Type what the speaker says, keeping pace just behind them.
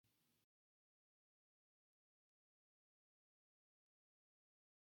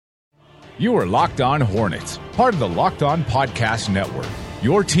You are Locked On Hornets, part of the Locked On Podcast Network.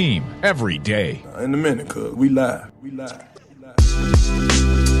 Your team every day. In a minute, cuz we live.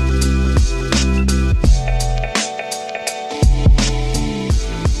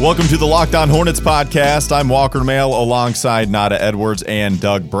 Welcome to the Locked On Hornets podcast. I'm Walker Mail alongside Nada Edwards and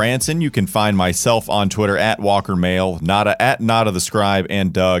Doug Branson. You can find myself on Twitter at Walker Mail, Nada at Nada the Scribe,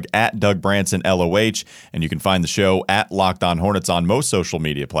 and Doug at Doug Branson LOH. And you can find the show at Locked On Hornets on most social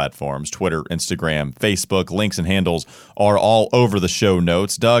media platforms, Twitter, Instagram, Facebook. Links and handles are all over the show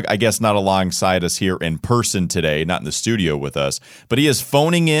notes. Doug, I guess not alongside us here in person today, not in the studio with us, but he is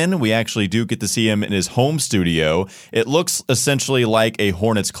phoning in. We actually do get to see him in his home studio. It looks essentially like a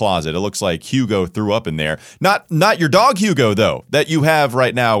Hornets closet. It looks like Hugo threw up in there. Not your dog Hugo, though, that you have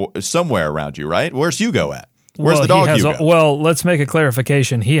right now somewhere around you, right? Where's Hugo at? Where's the dog Hugo? Well, let's make a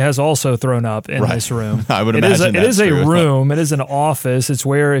clarification. He has also thrown up in this room. I would imagine it is a room. It is an office. It's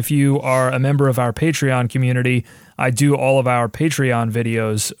where, if you are a member of our Patreon community, I do all of our Patreon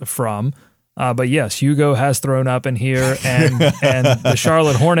videos from. But yes, Hugo has thrown up in here, and the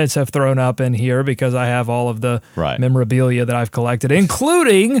Charlotte Hornets have thrown up in here because I have all of the memorabilia that I've collected,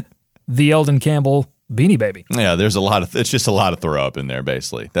 including the Eldon Campbell Beanie Baby. Yeah, it's just a lot of throw up in there,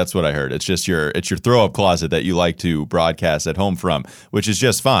 basically. That's what I heard. It's your throw up closet that you like to broadcast at home from, which is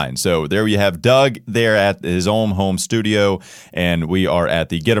just fine. So there you have Doug there at his own home studio, and we are at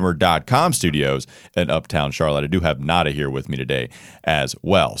the Gittimer.com studios in Uptown Charlotte. I do have Nada here with me today as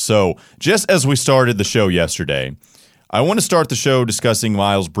well. So just as we started the show yesterday, I want to start the show discussing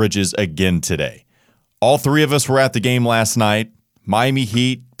Miles Bridges again today. All three of us were at the game last night. Miami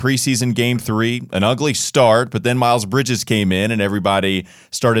Heat, preseason game 3, an ugly start, but then Miles Bridges came in and everybody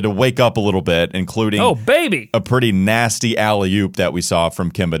started to wake up a little bit, including a pretty nasty alley-oop that we saw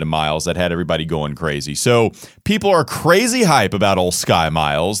from Kemba to Miles that had everybody going crazy. So people are crazy hype about old Sky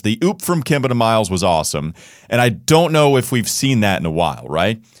Miles. The oop from Kemba to Miles was awesome, and I don't know if we've seen that in a while,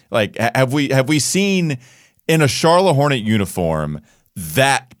 right? Like, have we seen in a Charlotte Hornet uniform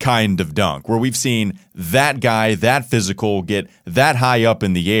that kind of dunk where we've seen that guy, that physical, get that high up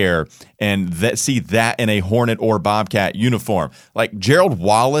in the air and see that in a Hornet or Bobcat uniform? Like, Gerald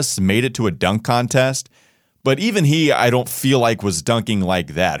Wallace made it to a dunk contest, but even he, I don't feel like, was dunking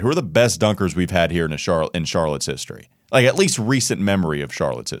like that. Who are the best dunkers we've had here in Charlotte's history? Like, at least recent memory of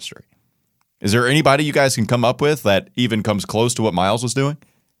Charlotte's history. Is there anybody you guys can come up with that even comes close to what Miles was doing?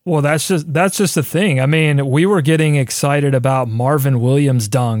 Well, that's just the thing. I mean, we were getting excited about Marvin Williams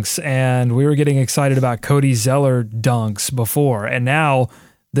dunks, and we were getting excited about Cody Zeller dunks before, and now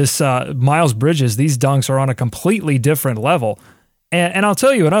this Miles Bridges, these dunks are on a completely different level. And I'll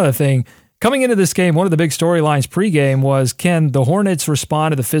tell you another thing. Coming into this game, one of the big storylines pregame was, can the Hornets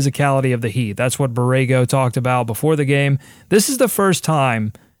respond to the physicality of the Heat? That's what Borrego talked about before the game. This is the first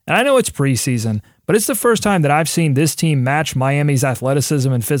time, and I know it's preseason, but it's the first time that I've seen this team match Miami's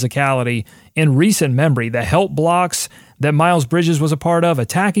athleticism and physicality in recent memory. The help blocks that Miles Bridges was a part of,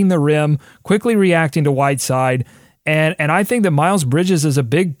 attacking the rim, quickly reacting to Whiteside, and I think that Miles Bridges is a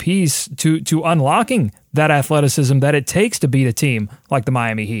big piece to unlocking that athleticism that it takes to beat a team like the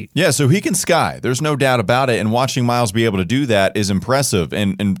Miami Heat. Yeah, so he can sky. There's no doubt about it, and watching Miles be able to do that is impressive.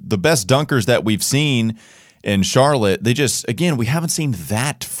 And the best dunkers that we've seen in Charlotte, we haven't seen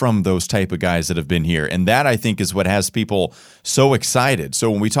that from those type of guys that have been here. And that, I think, is what has people so excited.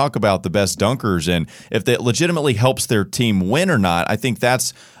 So when we talk about the best dunkers and if that legitimately helps their team win or not, I think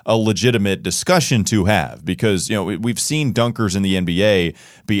that's a legitimate discussion to have, because we've seen dunkers in the NBA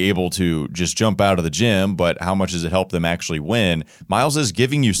be able to just jump out of the gym, but how much does it help them actually win? Miles is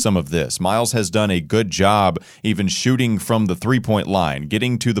giving you some of this. Miles has done a good job even shooting from the three-point line,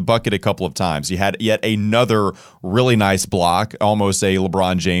 getting to the bucket a couple of times. He had yet another really nice block, almost a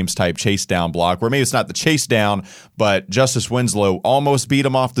LeBron James type chase down block, where maybe it's not the chase down, but Justice Winslow almost beat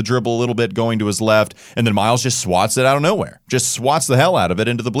him off the dribble a little bit going to his left, and then Miles just swats it out of nowhere, just swats the hell out of it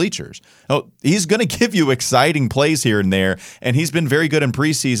into the bleachers. Oh, he's going to give you exciting plays here and there, and he's been very good in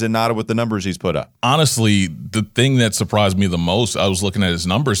preseason, not with the numbers he's put up. Honestly, the thing that surprised me the most, I was looking at his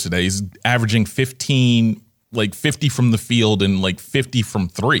numbers today, he's averaging 50 from the field and 50 from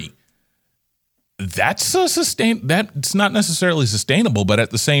three. That's that's not necessarily sustainable, but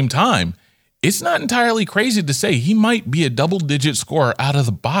at the same time, it's not entirely crazy to say he might be a double-digit scorer out of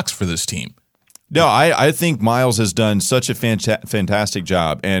the box for this team. No, I think Miles has done such a fantastic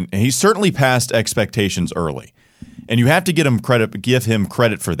job, and he certainly passed expectations early. And you have to give him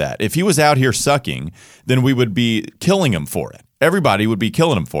credit for that. If he was out here sucking, then we would be killing him for it. everybody would be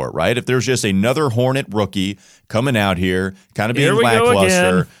killing him for it, right? If there's just another Hornet rookie coming out here, kind of being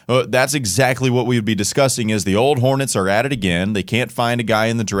lackluster, that's exactly what we would be discussing is the old Hornets are at it again. They can't find a guy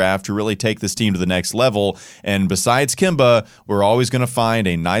in the draft to really take this team to the next level. And besides Kemba, we're always going to find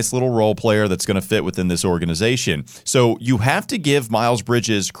a nice little role player that's going to fit within this organization. So you have to give Miles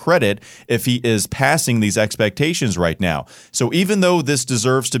Bridges credit if he is passing these expectations right now. So even though this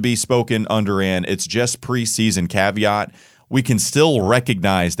deserves to be spoken under an it's just preseason caveat, we can still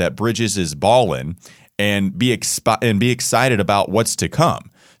recognize that Bridges is balling and be excited about what's to come.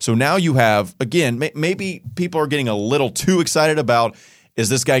 So now you have, again, maybe people are getting a little too excited about, is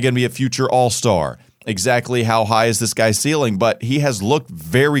this guy going to be a future all-star? Exactly how high is this guy's ceiling? But he has looked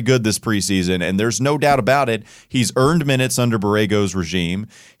very good this preseason, and there's no doubt about it. He's earned minutes under Borrego's regime.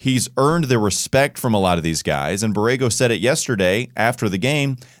 He's earned the respect from a lot of these guys, and Borrego said it yesterday after the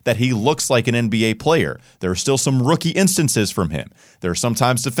game that he looks like an NBA player. There are still some rookie instances from him. There are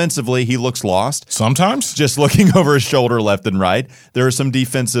sometimes defensively he looks lost. Sometimes? Just looking over his shoulder left and right. There are some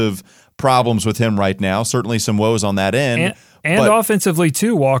defensive problems with him right now, certainly some woes on that end. And offensively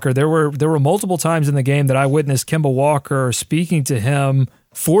too, Walker. There were multiple times in the game that I witnessed Kemba Walker speaking to him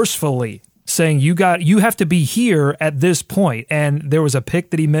forcefully, saying you have to be here at this point. And there was a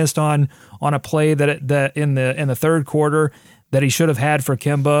pick that he missed on a play that in the third quarter that he should have had for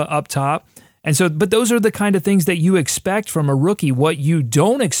Kemba up top. And so, but those are the kind of things that you expect from a rookie. What you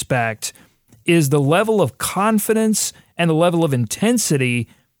don't expect is the level of confidence and the level of intensity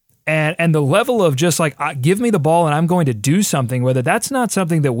and the level of just like, give me the ball and I'm going to do something with it. That's not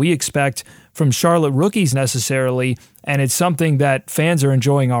something that we expect from Charlotte rookies necessarily, and it's something that fans are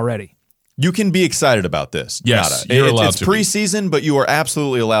enjoying already. You can be excited about this. Yes, you're allowed it's to preseason, but you are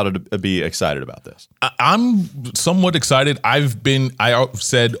absolutely allowed to be excited about this. I'm somewhat excited. I've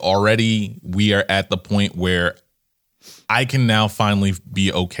said already we are at the point where I can now finally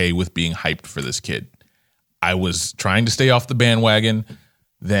be okay with being hyped for this kid. I was trying to stay off the bandwagon.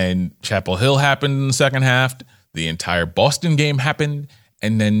 Then Chapel Hill happened in the second half. The entire Boston game happened.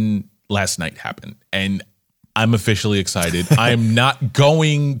 And then last night happened. And I'm officially excited. I am not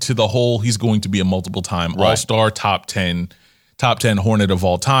going to the whole he's going to be a multiple-time all-star, top 10 Hornet of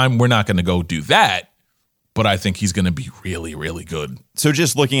all time. We're not going to go do that. But I think he's going to be really, really good. So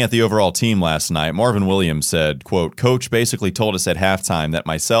just looking at the overall team last night, Marvin Williams said, quote, "Coach basically told us at halftime that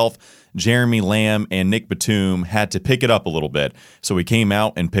myself, Jeremy Lamb, and Nick Batum had to pick it up a little bit. So we came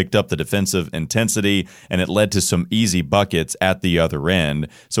out and picked up the defensive intensity, and it led to some easy buckets at the other end.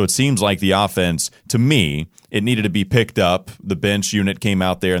 So it seems like the offense, to me, it needed to be picked up. The bench unit came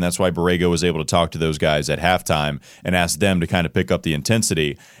out there, and that's why Borrego was able to talk to those guys at halftime and ask them to kind of pick up the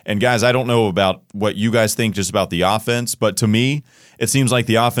intensity. And guys, I don't know about what you guys think just about the offense, but to me, it seems like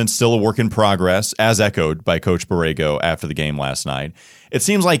the offense still a work in progress, as echoed by Coach Borrego after the game last night. It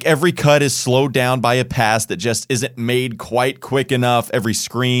seems like every cut is slowed down by a pass that just isn't made quite quick enough. Every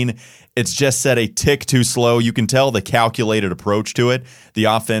screen, it's just set a tick too slow. You can tell the calculated approach to it. The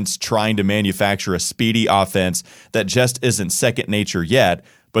offense trying to manufacture a speedy offense that just isn't second nature yet.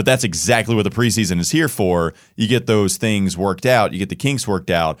 But that's exactly what the preseason is here for. You get those things worked out, you get the kinks worked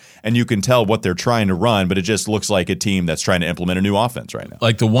out, and you can tell what they're trying to run, but it just looks like a team that's trying to implement a new offense right now.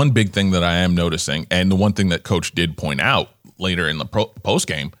 Like the one big thing that I am noticing, and the one thing that Coach did point out later in the post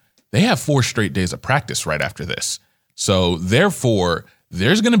game, they have 4 straight days of practice right after this. So therefore,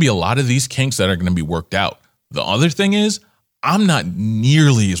 there's going to be a lot of these kinks that are going to be worked out. The other thing is, I'm not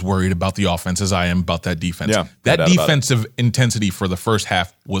nearly as worried about the offense as I am about that defense. Yeah, that defensive intensity for the first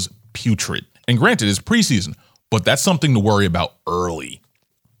half was putrid. And granted, it's preseason, but that's something to worry about early.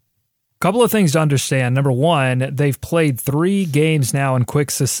 Couple of things to understand. Number one, they've played 3 games now in quick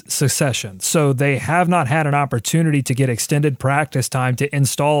succession. So they have not had an opportunity to get extended practice time to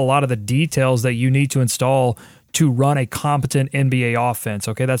install a lot of the details that you need to install to run a competent NBA offense.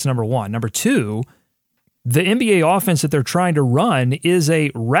 Okay, that's number one. Number two, the NBA offense that they're trying to run is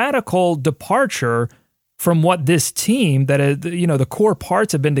a radical departure from what this team that, the core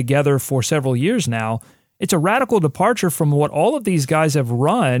parts have been together for several years now. It's a radical departure from what all of these guys have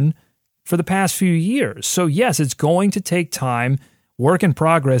run for the past few years. So yes, it's going to take time. Work in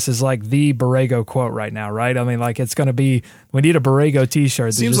progress is like the Borrego quote right now, right? I mean, like it's going to be, we need a Borrego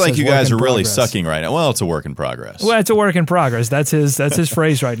t-shirt. Seems like you guys are really sucking right now. Well, it's a work in progress. Well, it's a work in progress. That's his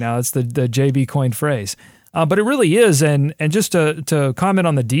phrase right now. It's the JB coined phrase. But it really is. And just to comment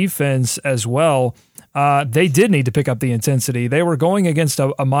on the defense as well, they did need to pick up the intensity. They were going against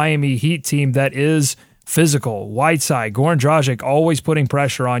a Miami Heat team that is physical. Whiteside, Goran Dragic always putting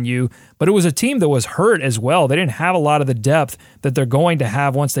pressure on you, but it was a team that was hurt as well. They didn't have a lot of the depth that they're going to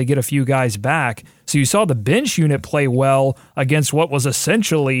have once they get a few guys back. So you saw the bench unit play well against what was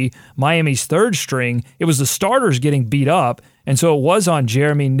essentially Miami's third string. It was the starters getting beat up, and so it was on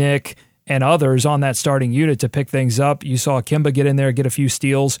Jeremy, Nick, and others on that starting unit to pick things up. You saw Kemba get in there, get a few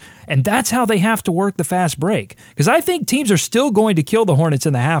steals, and that's how they have to work the fast break. Because I think teams are still going to kill the Hornets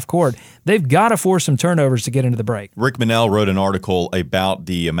in the half court. They've got to force some turnovers to get into the break. Rick Minnell wrote an article about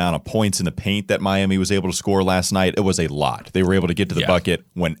the amount of points in the paint that Miami was able to score last night. It was a lot. They were able to get to the bucket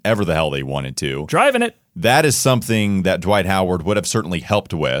whenever the hell they wanted to. Driving it. That is something that Dwight Howard would have certainly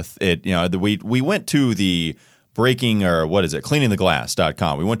helped with. We went to the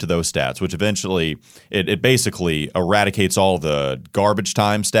cleaningtheglass.com. We went to those stats, which eventually it basically eradicates all the garbage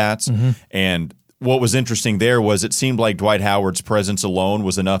time stats. Mm-hmm. And what was interesting there was it seemed like Dwight Howard's presence alone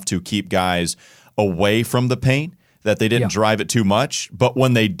was enough to keep guys away from the paint, that they didn't drive it too much. But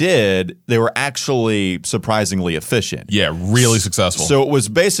when they did, they were actually surprisingly efficient. Yeah, really successful. So it was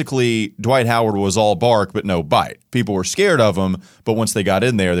basically Dwight Howard was all bark but no bite. People were scared of him, but once they got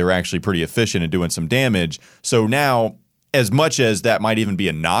in there, they were actually pretty efficient in doing some damage. So now, as much as that might even be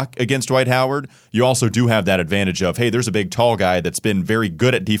a knock against Dwight Howard, you also do have that advantage of, hey, there's a big tall guy that's been very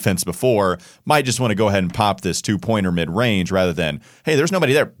good at defense before, might just want to go ahead and pop this two-pointer mid-range rather than, hey, there's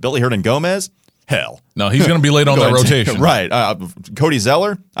nobody there. Billy Hernangomez? Hell. No, he's going to be late on that rotation. Right. Cody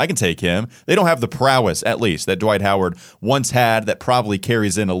Zeller, I can take him. They don't have the prowess, at least, that Dwight Howard once had that probably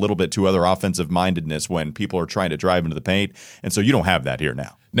carries in a little bit to other offensive mindedness when people are trying to drive into the paint. And so you don't have that here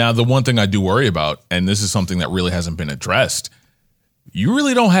now. Now, the one thing I do worry about, and this is something that really hasn't been addressed, you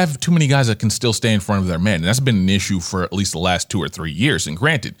really don't have too many guys that can still stay in front of their man. And that's been an issue for at least the last 2 or 3 years. And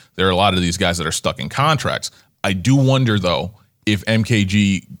granted, there are a lot of these guys that are stuck in contracts. I do wonder, though, if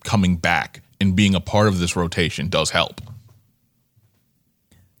MKG coming back and being a part of this rotation does help.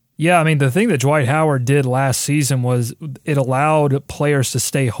 Yeah, I mean, the thing that Dwight Howard did last season was it allowed players to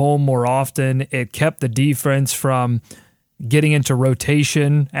stay home more often. It kept the defense from getting into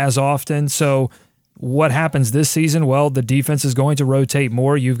rotation as often. So what happens this season? Well, the defense is going to rotate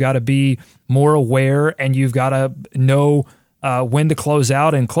more. You've got to be more aware, and you've got to know when to close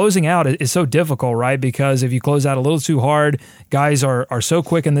out. And closing out is so difficult, right? Because if you close out a little too hard, guys are so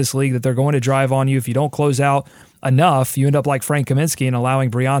quick in this league that they're going to drive on you. If you don't close out enough, you end up like Frank Kaminsky and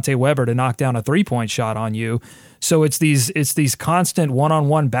allowing Briante Weber to knock down a three-point shot on you. So it's these constant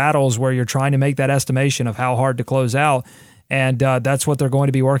one-on-one battles where you're trying to make that estimation of how hard to close out. And that's what they're going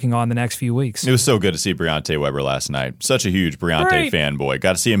to be working on the next few weeks. It was so good to see Briante Weber last night. Such a huge Briante fanboy.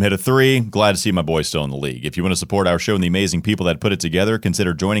 Got to see him hit a three. Glad to see my boy still in the league. If you want to support our show and the amazing people that put it together,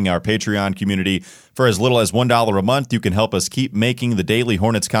 consider joining our Patreon community. For as little as $1 a month, you can help us keep making the daily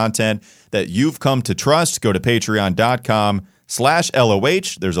Hornets content that you've come to trust. Go to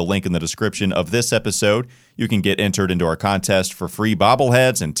patreon.com/LOH. There's a link in the description of this episode. You can get entered into our contest for free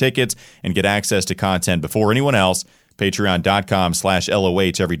bobbleheads and tickets and get access to content before anyone else.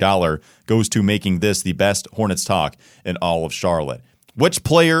 Patreon.com/LOH. Every dollar goes to making this the best Hornets talk in all of Charlotte. Which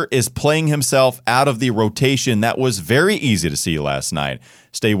player is playing himself out of the rotation? That was very easy to see last night.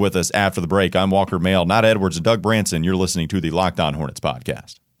 Stay with us after the break. I'm Walker Mail, not Edwards, and Doug Branson. You're listening to the Locked On Hornets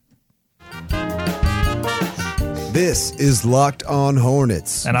podcast. This is Locked On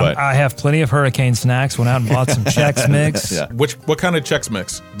Hornets. And I have plenty of hurricane snacks. Went out and bought some Chex Mix. Yeah. What kind of Chex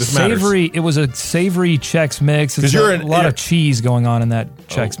Mix? This Savory. matters. It was a savory Chex Mix. It's a lot of cheese going on in that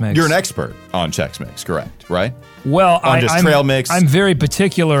Chex Mix. You're an expert on Chex Mix, correct? Right? Well, I'm trail mix. I'm very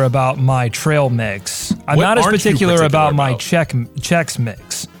particular about my trail mix. I'm What not as aren't you particular about my about? Chex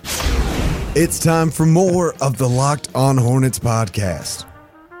Mix. It's time for more of the Locked On Hornets podcast.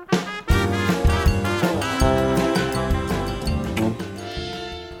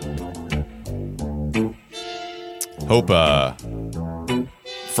 Hope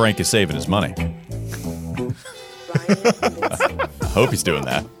Frank is saving his money. I hope he's doing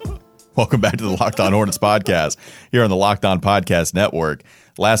that. Welcome back to the Locked On Hornets podcast here on the Locked On Podcast Network.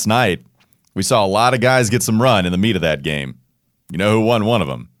 Last night, we saw a lot of guys get some run in the meat of that game. You know who won one of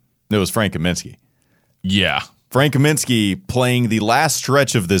them? It was Frank Kaminsky. Yeah. Frank Kaminsky playing the last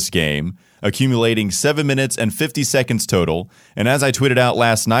stretch of this game, accumulating 7 minutes and 50 seconds total. And as I tweeted out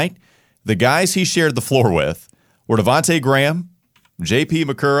last night, the guys he shared the floor with were Devontae Graham, J.P.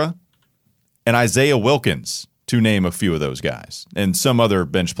 McCurra, and Isaiah Wilkins, to name a few of those guys, and some other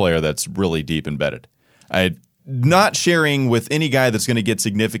bench player that's really deep embedded. Not sharing with any guy that's going to get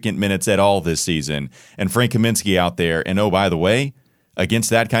significant minutes at all this season, and Frank Kaminsky out there. And oh, by the way, against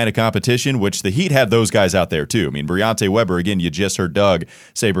that kind of competition, which the Heat had those guys out there too. I mean, Briante Weber, again, you just heard Doug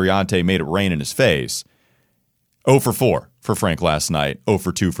say Briante made it rain in his face. 0 for 4 for Frank last night, 0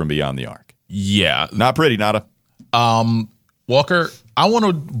 for 2 from beyond the arc. Yeah. Not pretty, Nada. Walker, I want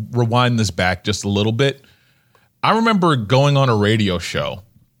to rewind this back just a little bit. I remember going on a radio show.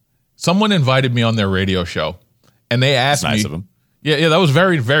 Someone invited me on their radio show, and they asked me. Nice of them. Yeah, that was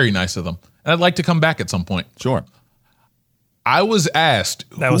very, very nice of them. And I'd like to come back at some point. Sure. I was asked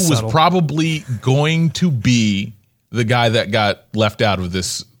who was probably going to be the guy that got left out of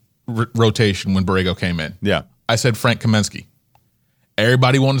this rotation when Borrego came in. Yeah. I said Frank Kaminsky.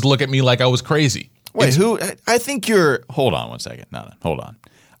 Everybody wanted to look at me like I was crazy. Wait, who? I think you're. Hold on one second. No, hold on.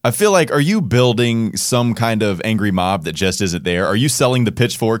 I feel like, are you building some kind of angry mob that just isn't there? Are you selling the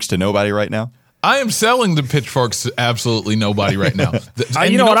pitchforks to nobody right now? I am selling the pitchforks to absolutely nobody right now.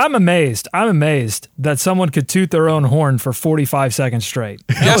 You know what? I'm amazed. I'm amazed that someone could toot their own horn for 45 seconds straight.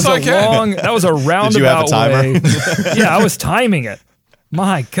 Yes, I can. That was a roundabout Did you have a timer? way. Yeah, I was timing it.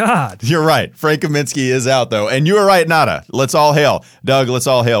 My God. You're right. Frank Kaminsky is out, though. And you were right, Nada. Let's all hail. Doug, let's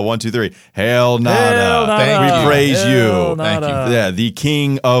all hail. 1, 2, 3. Hail Nada. Hail Nada. Thank you. We praise Hail you. Nada. Thank you. Yeah, the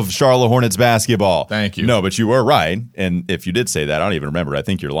king of Charlotte Hornets basketball. Thank you. No, but you were right. And if you did say that, I don't even remember. I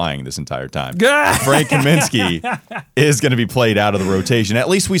think you're lying this entire time. Gah! Frank Kaminsky is going to be played out of the rotation. At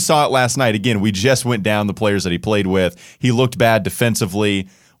least we saw it last night. Again, we just went down the players that he played with. He looked bad defensively.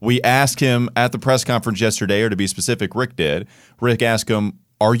 We asked him at the press conference yesterday, or to be specific, Rick did. Rick asked him,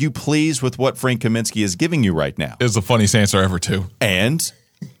 are you pleased with what Frank Kaminsky is giving you right now? It's the funniest answer ever, too. And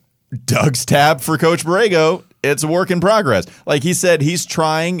Doug's tab for Coach Borrego, it's a work in progress. Like he said, he's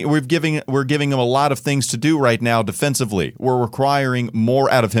trying. We're giving him a lot of things to do right now defensively. We're requiring more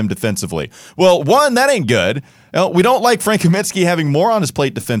out of him defensively. Well, one, that ain't good. We don't like Frank Kaminsky having more on his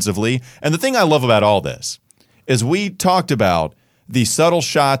plate defensively. And the thing I love about all this is we talked about the subtle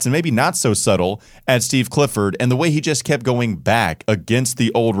shots, and maybe not so subtle, at Steve Clifford, and the way he just kept going back against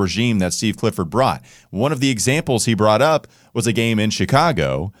the old regime that Steve Clifford brought. One of the examples he brought up was a game in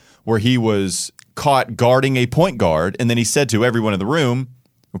Chicago where he was caught guarding a point guard, and then he said to everyone in the room,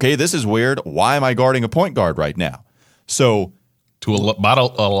 okay, this is weird. Why am I guarding a point guard right now? So, To a lot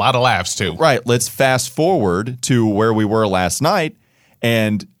of laughs, too. right, let's fast forward to where we were last night,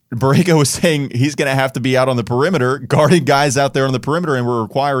 and Borrego was saying he's going to have to be out on the perimeter, guarding guys out there on the perimeter, and we're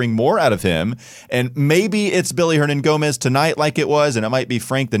requiring more out of him. And maybe it's Billy Hernangomez tonight like it was, and it might be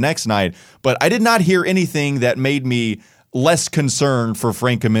Frank the next night. But I did not hear anything that made me less concerned for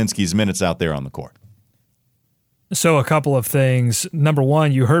Frank Kaminsky's minutes out there on the court. So a couple of things. Number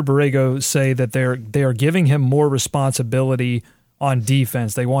one, you heard Borrego say that they are giving him more responsibility on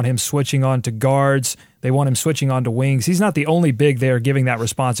defense. They want him switching on to guards. They want him switching on to wings. He's not the only big they are giving that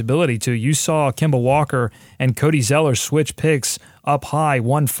responsibility to. You saw Kemba Walker and Cody Zeller switch picks up high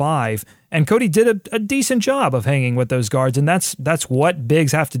 1-5, and Cody did a decent job of hanging with those guards, and that's what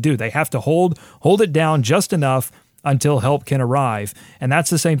bigs have to do. They have to hold it down just enough until help can arrive, and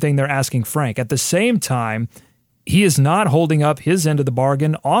that's the same thing they're asking Frank. At the same time, he is not holding up his end of the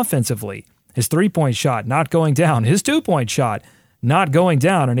bargain offensively. His three-point shot not going down. His two-point shot not going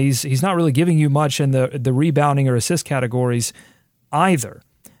down, and he's not really giving you much in the rebounding or assist categories either.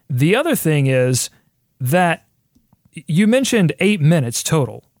 The other thing is that you mentioned 8 minutes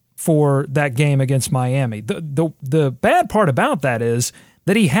total for that game against Miami. The bad part about that is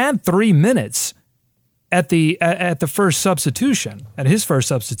that he had 3 minutes at the first substitution, at his first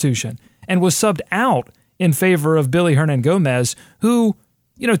substitution, and was subbed out in favor of Billy Hernangomez, who,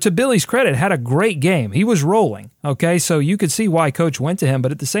 you know, to Billy's credit, had a great game. He was rolling, okay? So you could see why Coach went to him,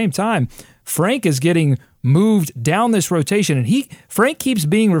 but at the same time, Frank is getting moved down this rotation, and Frank keeps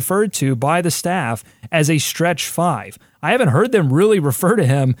being referred to by the staff as a stretch 5. I haven't heard them really refer to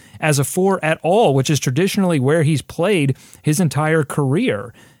him as a 4 at all, which is traditionally where he's played his entire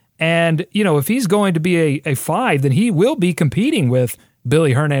career. And, you know, if he's going to be a 5, then he will be competing with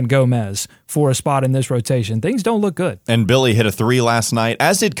Billy Hernangomez for a spot in this rotation. Things don't look good. And Billy hit a 3 last night,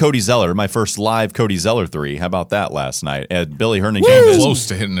 as did Cody Zeller, my first live Cody Zeller 3. How about that last night? And Billy Hernangomez. Close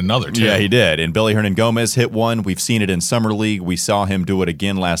to hitting another, too. Yeah, he did. And Billy Hernangomez hit one. We've seen it in Summer League. We saw him do it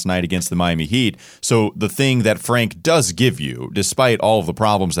again last night against the Miami Heat. So the thing that Frank does give you, despite all of the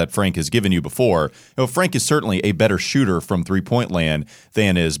problems that Frank has given you before, you know, Frank is certainly a better shooter from three-point land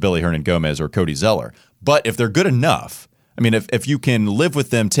than is Billy Hernangomez or Cody Zeller. But if they're good enough, I mean, if you can live with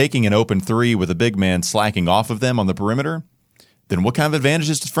them taking an open 3 with a big man slacking off of them on the perimeter, then what kind of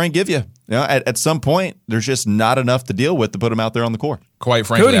advantages does Frank give you? You know, at some point, there's just not enough to deal with to put him out there on the court. Quite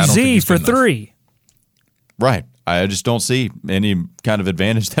frankly, Cody I don't think Z he's for been there. 3. Right. I just don't see any kind of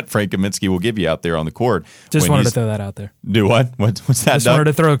advantage that Frank Kaminsky will give you out there on the court. Just wanted to throw that out there. Do what? What's that, Just Doug? wanted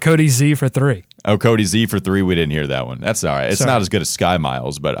to throw Cody Z for 3. Oh, Cody Z for 3. We didn't hear that one. That's all right. It's Sorry. not as good as Sky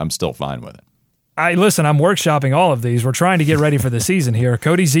Miles, but I'm still fine with it. I'm workshopping all of these. We're trying to get ready for the season here.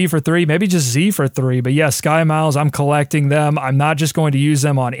 Cody Z for 3, maybe just Z for 3. But yeah, Sky Miles, I'm collecting them. I'm not just going to use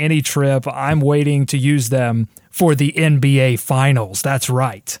them on any trip. I'm waiting to use them for the NBA Finals. That's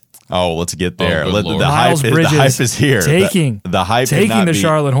right. Oh, let's get there. Oh, the hype is here. Taking the be,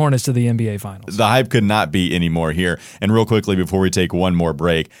 Charlotte Hornets to the NBA Finals. The hype could not be any more here. And real quickly, before we take one more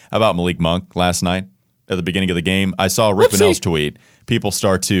break, how about Malik Monk last night at the beginning of the game? I saw Rick Bonnell's tweet. People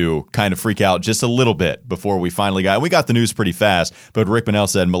start to kind of freak out just a little bit before we finally got the news pretty fast. But Rick Bonnell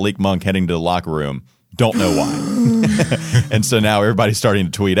said Malik Monk heading to the locker room. Don't know why. And so now everybody's starting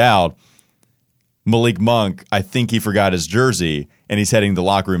to tweet out, Malik Monk, I think he forgot his jersey, and he's heading to the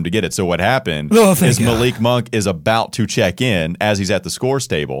locker room to get it. So what happened is Malik Monk is about to check in as he's at the scores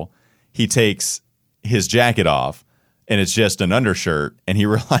table. He takes his jacket off, and it's just an undershirt, and he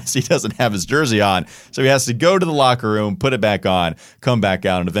realizes he doesn't have his jersey on. So he has to go to the locker room, put it back on, come back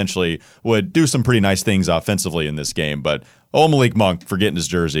out, and eventually would do some pretty nice things offensively in this game. But Malik Monk forgetting his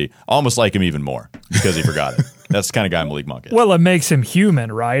jersey, almost like him even more because he forgot it. That's the kind of guy Malik Monk is. Well, it makes him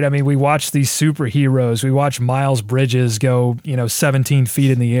human, right? I mean, we watch these superheroes. We watch Miles Bridges go, 17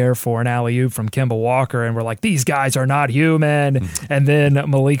 feet in the air for an alley-oop from Kemba Walker, and we're like, these guys are not human. And then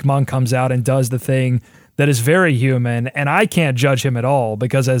Malik Monk comes out and does the thing that is very human, and I can't judge him at all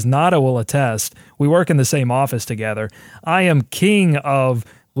because, as Nada will attest, we work in the same office together. I am king of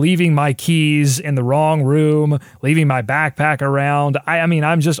leaving my keys in the wrong room, leaving my backpack around. I mean,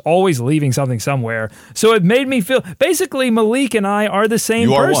 I'm just always leaving something somewhere. So it made me feel, basically, Malik and I are the same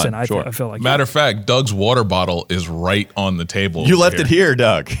person. I feel like. Matter of fact, Doug's water bottle is right on the table. You left it here,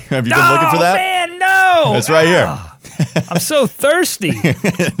 Doug. Have you been looking for that? Man, no! It's right here. I'm so thirsty.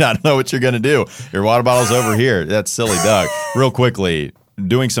 I don't know what you're going to do. Your water bottle's over here. That's silly, Doug. Real quickly,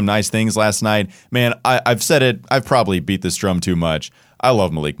 doing some nice things last night. Man, I've said it. I've probably beat this drum too much. I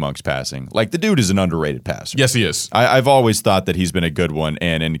love Malik Monk's passing. Like, the dude is an underrated passer. Yes, he is. I've always thought that he's been a good one.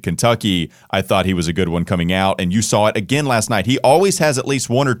 And in Kentucky, I thought he was a good one coming out. And you saw it again last night. He always has at least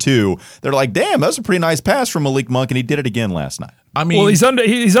one or two. They're like, damn, that was a pretty nice pass from Malik Monk. And he did it again last night. I mean, well, he's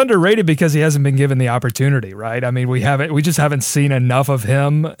underrated because he hasn't been given the opportunity, right? I mean, we just haven't seen enough of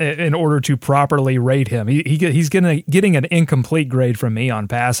him in order to properly rate him. He's getting an incomplete grade from me on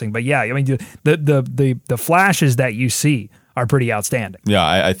passing. But yeah, I mean, the flashes that you see are pretty outstanding. Yeah,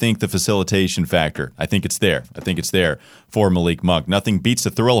 I think the facilitation factor, I think it's there. I think it's there for Malik Monk. Nothing beats the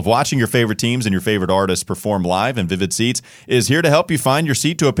thrill of watching your favorite teams and your favorite artists perform live, and Vivid Seats is here to help you find your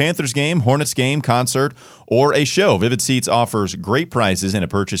seat to a Panthers game, Hornets game, concert, or a show. Vivid Seats offers great prices and a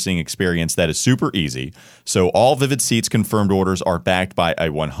purchasing experience that is super easy. So all Vivid Seats confirmed orders are backed by a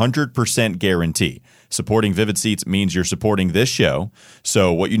 100% guarantee. Supporting Vivid Seats means you're supporting this show.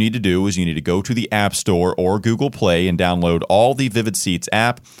 So what you need to do is you need to go to the App Store or Google Play and download all the Vivid Seats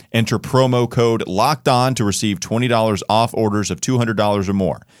app. Enter promo code LOCKEDON to receive $20 off orders of $200 or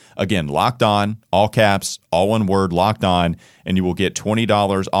more. Again, Locked On, all caps, all one word, Locked On, and you will get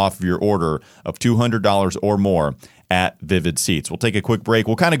 $20 off of your order of $200 or more at Vivid Seats. We'll take a quick break.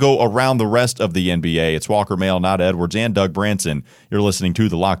 We'll kind of go around the rest of the NBA. It's Walker Mail, Nada Edwards, and Doug Branson. You're listening to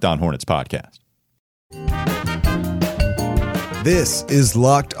the Locked On Hornets podcast. This is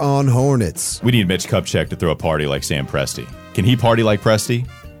Locked On Hornets. We need Mitch Kupchak to throw a party like Sam Presti. Can he party like Presti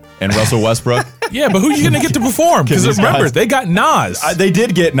and Russell Westbrook? Yeah, but who are you going to get to perform? Because remember, they got Nas. They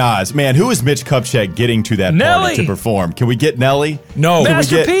did get Nas. Man, who is Mitch Kupchak getting to that party to perform? Can we get Nelly? No.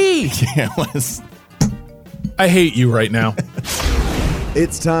 Master P. Yeah, I hate you right now.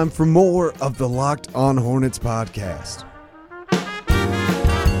 It's time for more of the Locked On Hornets podcast.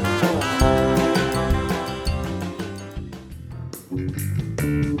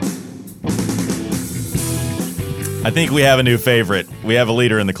 I think we have a new favorite. We have a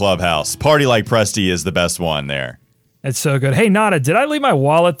leader in the clubhouse. Party like Presti is the best one there. It's so good. Hey, Nada, did I leave my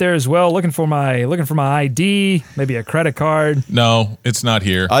wallet there as well? Looking for my ID, maybe a credit card. No, it's not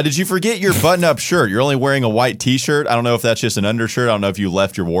here. Did you forget your button-up shirt? You're only wearing a white T-shirt. I don't know if that's just an undershirt. I don't know if you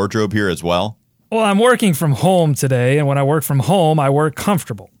left your wardrobe here as well. Well, I'm working from home today, and when I work from home, I work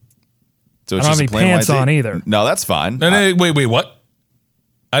comfortable. So I don't have any pants on either. No, that's fine. No, wait, what?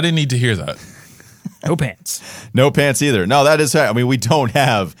 I didn't need to hear that. No pants. No pants either. No, that is. I mean, we don't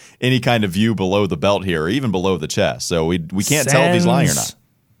have any kind of view below the belt here, or even below the chest, so we can't tell if he's lying or not.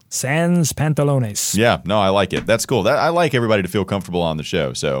 Sans pantalones. Yeah, no, I like it. That's cool. I like everybody to feel comfortable on the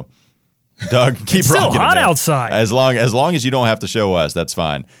show. So Doug, keep It's still rocking it, hot man. outside. As long as you don't have to show us, that's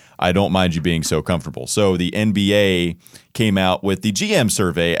fine. I don't mind you being so comfortable. So the NBA came out with the GM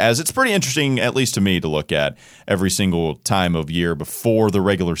survey, as it's pretty interesting, at least to me, to look at every single time of year before the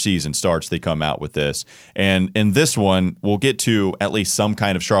regular season starts. They come out with this. And in this one, we'll get to at least some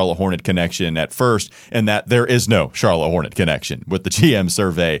kind of Charlotte Hornet connection at first, and that there is no Charlotte Hornet connection with the GM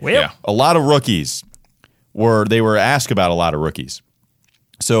survey. Well, yeah. A lot of rookies were asked about a lot of rookies.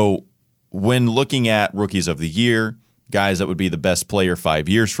 So when looking at rookies of the year, guys that would be the best player 5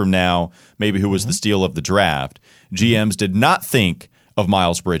 years from now, maybe who was the steal of the draft, GMs did not think of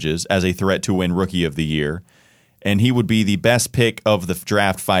Miles Bridges as a threat to win Rookie of the Year, and he would be the best pick of the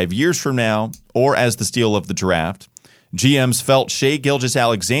draft 5 years from now, or as the steal of the draft. GMs felt Shai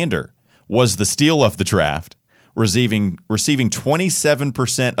Gilgeous-Alexander was the steal of the draft, receiving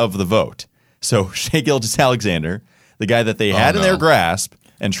 27% of the vote. So Shai Gilgeous-Alexander, the guy that they had in their grasp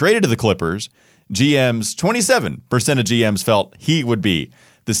and traded to the Clippers, 27% of GMs felt he would be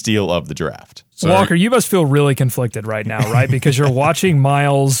the steal of the draft. Walker, you must feel really conflicted right now, right? Because you're watching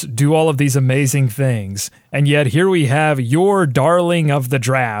Miles do all of these amazing things, and yet here we have your darling of the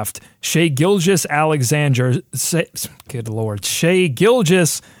draft, Shai Gilgeous-Alexander. Good Lord. Shai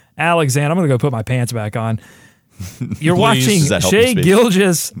Gilgeous-Alexander. I'm going to go put my pants back on. You're watching Shai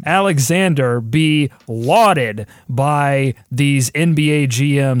Gilgeous-Alexander be lauded by these NBA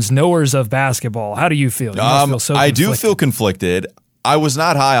GMs, knowers of basketball. How do you feel? You must feel so I do conflicted. feel conflicted. I was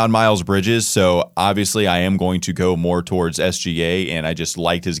not high on Miles Bridges, so obviously I am going to go more towards SGA, and I just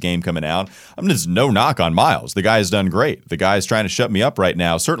liked his game coming out. I'm just no knock on Miles. The guy's done great. The guy's trying to shut me up right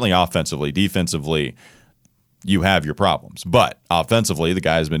now, certainly offensively. Defensively, you have your problems. But offensively, the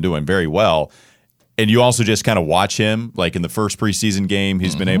guy's been doing very well. And you also just kind of watch him, like in the first preseason game,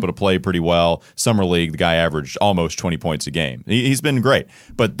 he's been able to play pretty well. Summer League, the guy averaged almost 20 points a game. He's been great.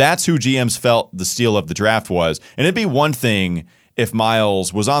 But that's who GMs felt the steal of the draft was. And it'd be one thing if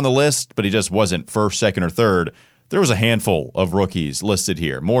Miles was on the list, but he just wasn't first, second, or third. There was a handful of rookies listed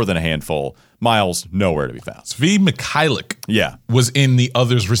here, more than a handful. Miles, nowhere to be found. Svi Mikhailiuk was was in the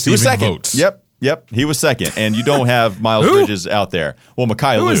others receiving votes. Yep, he was second, and you don't have Miles Bridges out there. Well,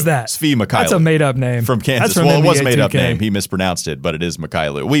 Mikhailiuk. Who is that? Svi Mikhailiuk. That's a made-up name. From Kansas. From Well, it was a NBA made-up 2K. name. He mispronounced it, but it is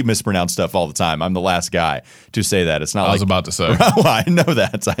Mikhailiuk. We mispronounce stuff all the time. I'm the last guy to say that. It's not I was about to say. Well, I know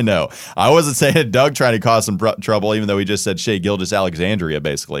that. I know. I wasn't saying Doug trying to cause some trouble, even though he just said Shai Gilgeous-Alexandria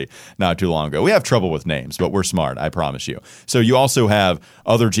basically not too long ago. We have trouble with names, but we're smart, I promise you. So you also have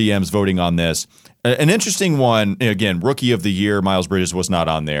other GMs voting on this. An interesting one, again, Rookie of the Year, Miles Bridges was not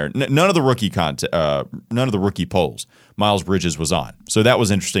on there. None of the rookie polls Miles Bridges was on. So that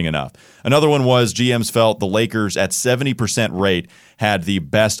was interesting enough. Another one was GMs felt the Lakers at 70% rate had the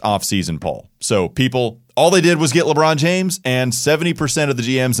best offseason poll. So people, all they did was get LeBron James, and 70% of the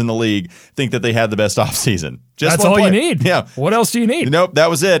GMs in the league think that they had the best offseason. That's all you need. Yeah. What else do you need? Nope, that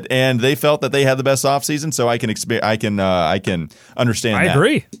was it. And they felt that they had the best offseason, so I can understand that. I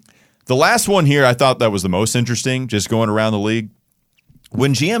agree. The last one here, I thought that was the most interesting, just going around the league.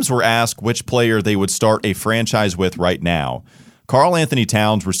 When GMs were asked which player they would start a franchise with right now, Karl Anthony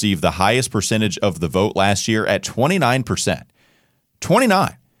Towns received the highest percentage of the vote last year at 29%.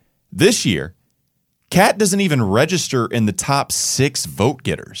 29. This year, Cat doesn't even register in the top 6 vote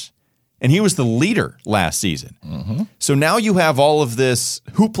getters. And he was the leader last season. So now you have all of this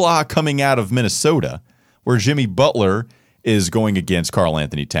hoopla coming out of Minnesota, where Jimmy Butler is going against Karl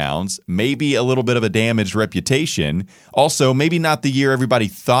Anthony Towns. Maybe a little bit of a damaged reputation. Also, maybe not the year everybody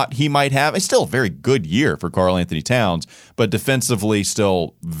thought he might have. It's still a very good year for Karl Anthony Towns, but defensively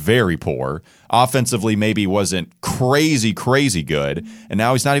still very poor. Offensively, maybe wasn't crazy good. And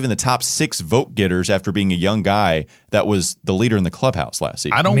now he's not even the top 6 vote getters after being a young guy that was the leader in the clubhouse last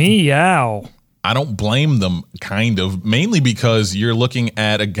season. Meow. I don't blame them, kind of, mainly because you're looking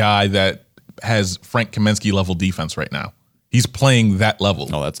at a guy that has Frank Kaminsky level defense right now. He's playing that level.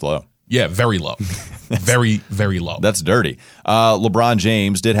 Oh, that's low. Yeah, very low. Very, very low. That's dirty. LeBron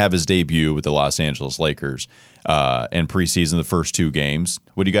James did have his debut with the Los Angeles Lakers in preseason, the first 2 games.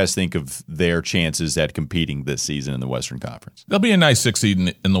 What do you guys think of their chances at competing this season in the Western Conference? They'll be a nice 6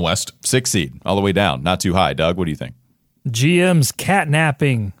 seed in the West. 6 seed, all the way down. Not too high. Doug, what do you think? GM's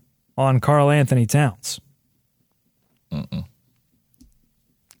catnapping on Karl Anthony Towns.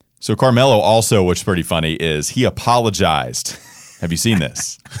 So Carmelo also, which is pretty funny, is he apologized. Have you seen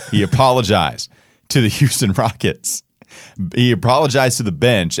this? He apologized to the Houston Rockets. He apologized to the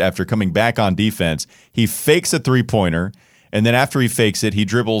bench after coming back on defense. He fakes a three-pointer, and then after he fakes it, he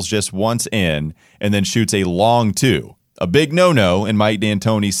dribbles just once in and then shoots a long 2. a big no-no in Mike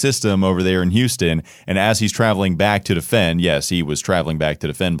D'Antoni's system over there in Houston. And as he's traveling back to defend, yes, he was traveling back to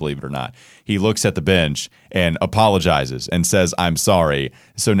defend, believe it or not, he looks at the bench and apologizes and says, "I'm sorry."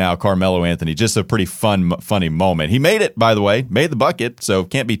 So now Carmelo Anthony, just a pretty funny moment. He made it, by the way, made the bucket, so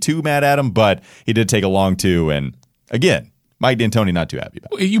can't be too mad at him, but he did take a long two. And again, Mike D'Antoni not too happy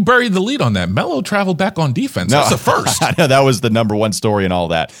about it. You buried the lead on that. Melo traveled back on defense. That's the first. I know, that was the number one story and all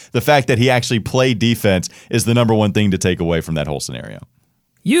that. The fact that he actually played defense is the number one thing to take away from that whole scenario.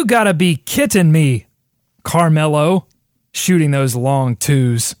 You gotta be kidding me, Carmelo, shooting those long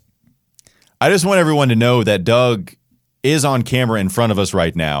twos. I just want everyone to know that Doug is on camera in front of us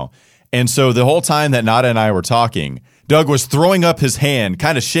right now. And so the whole time that Nada and I were talking, Doug was throwing up his hand,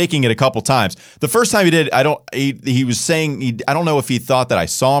 kind of shaking it a couple times. The first time he did, he was saying, I don't know if he thought that I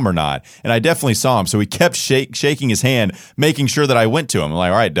saw him or not. And I definitely saw him. So he kept shaking his hand, making sure that I went to him. I'm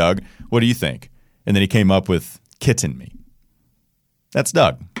like, all right, Doug, what do you think? And then he came up with kitten me. That's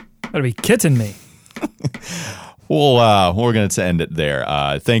Doug. Gotta be kidding me. Well, we're going to end it there.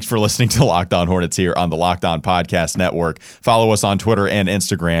 Thanks for listening to Locked On Hornets here on the Locked On Podcast Network. Follow us on Twitter and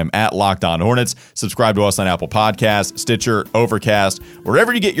Instagram at Locked On Hornets. Subscribe to us on Apple Podcasts, Stitcher, Overcast,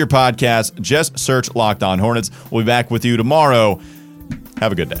 wherever you get your podcasts. Just search Locked On Hornets. We'll be back with you tomorrow.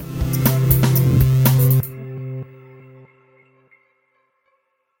 Have a good day.